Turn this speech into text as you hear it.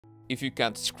if you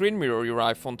can't screen mirror your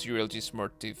iPhone to your LG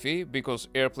Smart TV because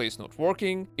AirPlay is not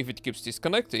working, if it keeps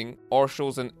disconnecting, or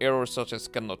shows an error such as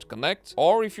cannot connect,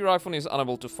 or if your iPhone is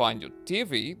unable to find your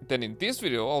TV, then in this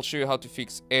video I'll show you how to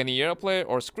fix any AirPlay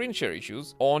or screen share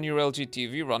issues on your LG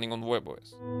TV running on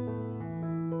webOS.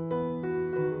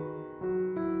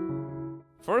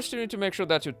 First, you need to make sure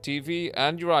that your TV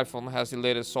and your iPhone has the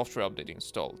latest software update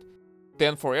installed.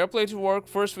 Then for AirPlay to work,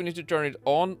 first we need to turn it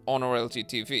on our LG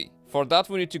TV. For that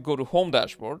we need to go to Home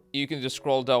Dashboard. You can just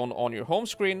scroll down on your home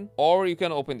screen, or you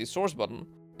can open the source button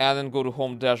and then go to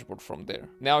Home Dashboard from there.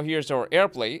 Now here's our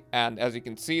AirPlay, and as you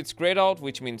can see it's grayed out,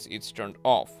 which means it's turned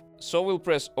off. So we'll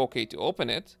press OK to open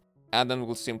it, and then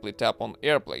we'll simply tap on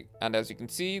AirPlay, and as you can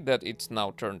see that it's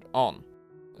now turned on.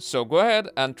 So go ahead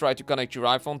and try to connect your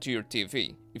iPhone to your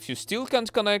TV. If you still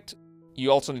can't connect, you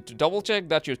also need to double check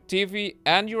that your TV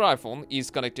and your iPhone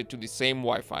is connected to the same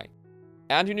Wi-Fi.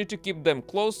 And you need to keep them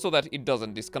close so that it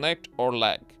doesn't disconnect or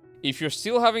lag. If you're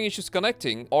still having issues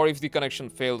connecting, or if the connection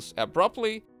fails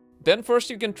abruptly, then first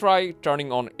you can try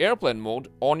turning on airplane mode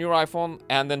on your iPhone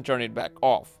and then turn it back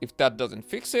off. If that doesn't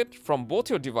fix it, from both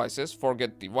your devices,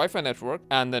 forget the Wi-Fi network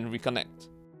and then reconnect.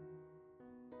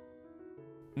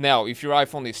 Now, if your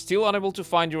iPhone is still unable to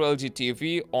find your LG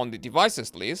TV on the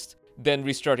devices list, then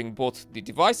restarting both the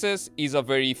devices is a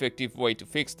very effective way to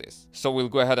fix this. So we'll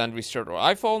go ahead and restart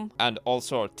our iPhone and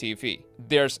also our TV.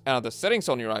 There's another settings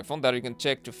on your iPhone that you can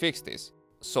check to fix this.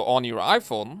 So on your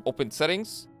iPhone, open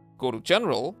Settings, go to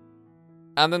General,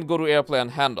 and then go to AirPlay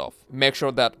and Handoff. Make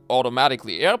sure that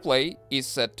automatically AirPlay is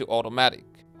set to automatic.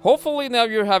 Hopefully now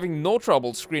you're having no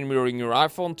trouble screen mirroring your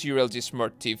iPhone to your LG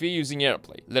Smart TV using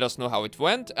AirPlay. Let us know how it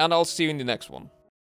went, and I'll see you in the next one.